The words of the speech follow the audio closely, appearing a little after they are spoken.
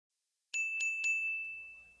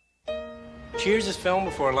Cheers is filmed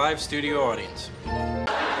before a live studio audience.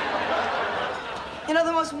 You know,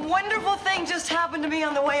 the most wonderful thing just happened to me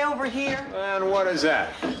on the way over here. And what is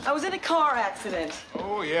that? I was in a car accident.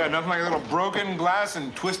 Oh, yeah, nothing like a little broken glass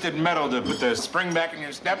and twisted metal to put the spring back in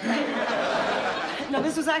your step. Now,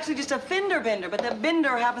 this was actually just a fender bender, but the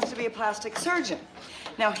bender happens to be a plastic surgeon.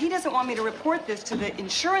 Now, he doesn't want me to report this to the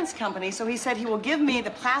insurance company, so he said he will give me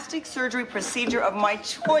the plastic surgery procedure of my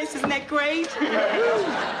choice. Isn't that great?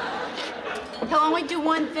 He'll only do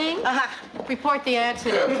one thing? Report the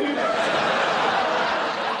accident.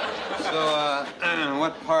 So,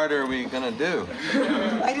 what part are we gonna do?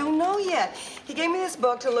 I don't know yet. He gave me this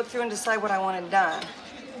book to look through and decide what I wanted done.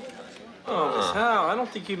 Oh, Miss Howe, I don't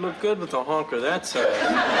think you'd look good with a honker that size.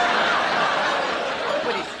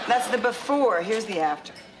 That's the before. Here's the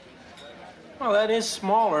after. Well, that is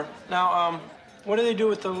smaller. Now, what do they do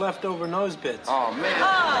with the leftover nose bits? Oh, man.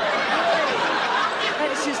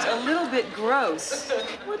 That is just a little bit gross.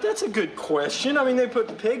 Well, that's a good question. I mean, they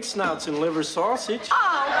put pig snouts in liver sausage.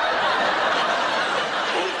 Oh!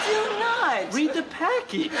 They do not. Read the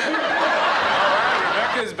package. All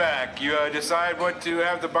right, Rebecca's back. You decide what to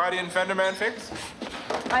have the body and fender man fix?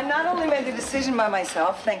 I not only made the decision by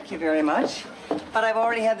myself, thank you very much, but I've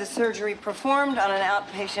already had the surgery performed on an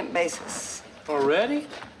outpatient basis. Already?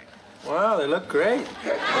 Wow, they look great.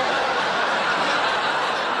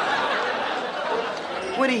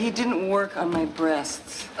 Woody, he didn't work on my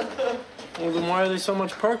breasts. Well, then why are they so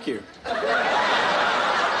much perkier?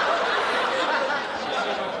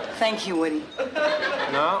 Thank you, Woody.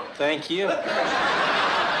 No, thank you. Miss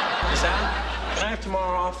Howe, can I have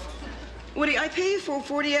tomorrow off? Woody, I pay you for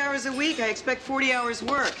 40 hours a week. I expect 40 hours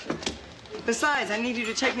work. Besides, I need you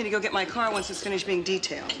to take me to go get my car once it's finished being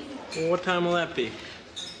detailed. Well, what time will that be?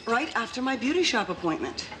 Right after my beauty shop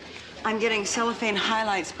appointment. I'm getting cellophane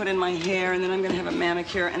highlights put in my hair, and then I'm gonna have a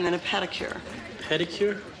manicure and then a pedicure.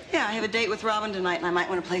 Pedicure? Yeah, I have a date with Robin tonight, and I might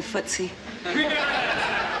want to play footsie.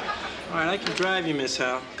 All right, I can drive you, Miss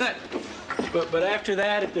Howe. Good. But after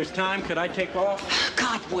that, if there's time, could I take off?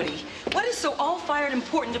 God, Woody, what is so all-fired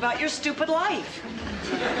important about your stupid life?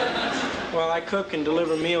 Well, I cook and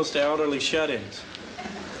deliver meals to elderly shut-ins.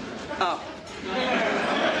 Oh.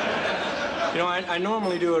 You know, I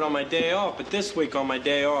normally do it on my day off, but this week on my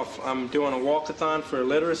day off, I'm doing a walkathon for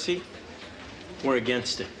illiteracy. We're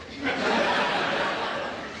against it.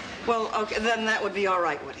 Well, okay, then that would be all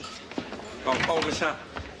right, Woody. Oh, Miss Howe,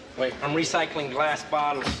 wait, I'm recycling glass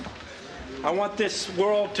bottles. I want this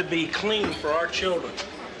world to be clean for our children.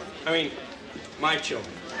 I mean, my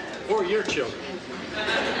children, or your children,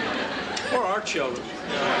 or our children.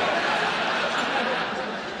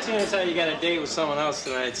 Seeing as how you got a date with someone else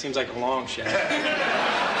tonight, it seems like a long shot.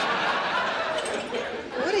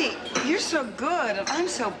 Woody, you're so good, and I'm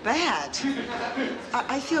so bad.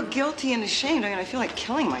 I feel guilty and ashamed. I mean, I feel like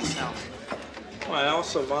killing myself. Well, I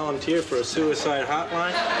also volunteer for a suicide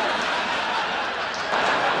hotline.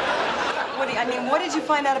 Woody, I mean, what did you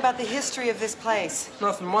find out about the history of this place?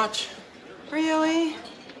 Nothing much. Really?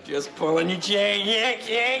 Just pulling your chain, yank,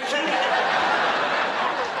 yank.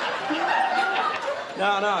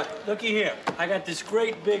 No, looky here. I got this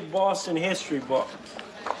great big Boston history book.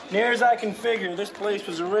 Near as I can figure, this place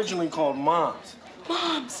was originally called Mom's.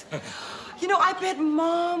 Mom's? You know, I bet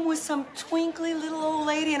Mom was some twinkly little old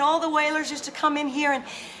lady, and all the Whalers used to come in here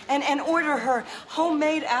and order her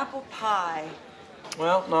homemade apple pie.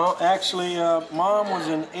 Well, no, actually, Mom was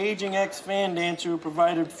an aging ex-fan dancer who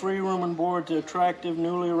provided free room and board to attractive,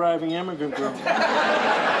 newly arriving immigrant girls.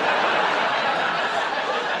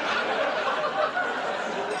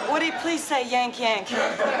 Woody, please say yank, yank.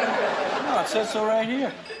 No, it says so right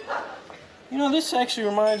here. You know, this actually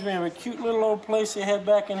reminds me of a cute little old place they had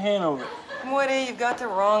back in Hanover. Woody, you've got the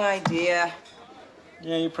wrong idea.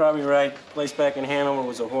 Yeah, you're probably right. The place back in Hanover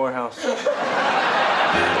was a whorehouse.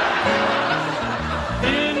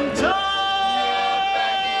 In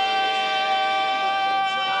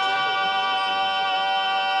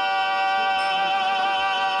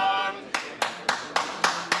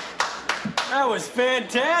That was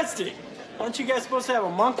fantastic. Aren't you guys supposed to have a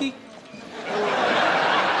monkey?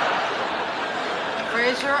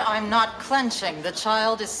 Fraser, I'm not clenching. The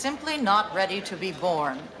child is simply not ready to be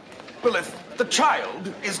born. Well, if the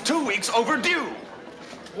child is 2 weeks overdue.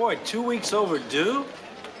 Boy, 2 weeks overdue?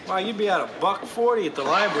 Wow, you'd be out $1.40 at the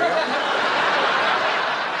library.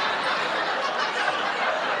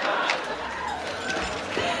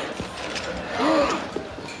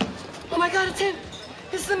 Oh, my God, it's him.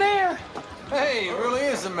 It's the mayor. Hey, it really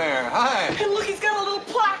is the mayor. Hi. And look, he's got a little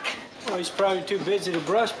plaque. Well, he's probably too busy to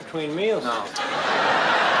brush between meals. No.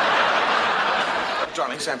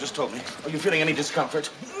 Johnny, Sam just told me. Are you feeling any discomfort?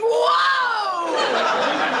 Whoa!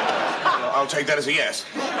 I'll take that as a yes.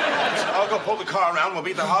 I'll go pull the car around. We'll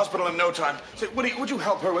be at the hospital in no time. Say, Woody, would you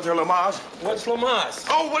help her with her Lamaze? What's Lamaze?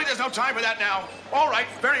 Oh, Woody, there's no time for that now. All right,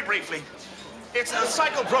 very briefly. It's a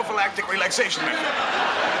psychoprophylactic relaxation method.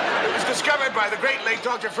 It was discovered by the great late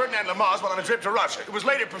Dr. Ferdinand Lamaze while on a trip to Russia. It was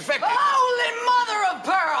later perfected. Holy mother of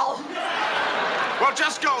pearl! Well,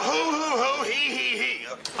 just go hoo, he.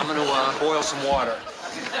 I'm gonna boil some water.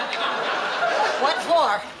 What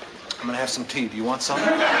for? I'm gonna have some tea. Do you want some?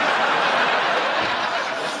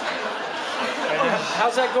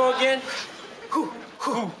 How's that go again?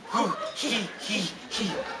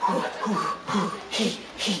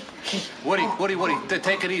 Woody,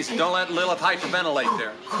 take it easy. Don't let Lilith hyperventilate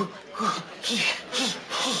there.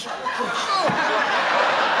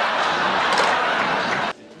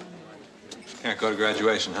 Can't go to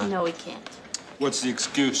graduation, huh? No, he can't. What's the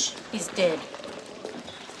excuse? He's dead.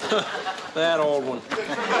 That old one.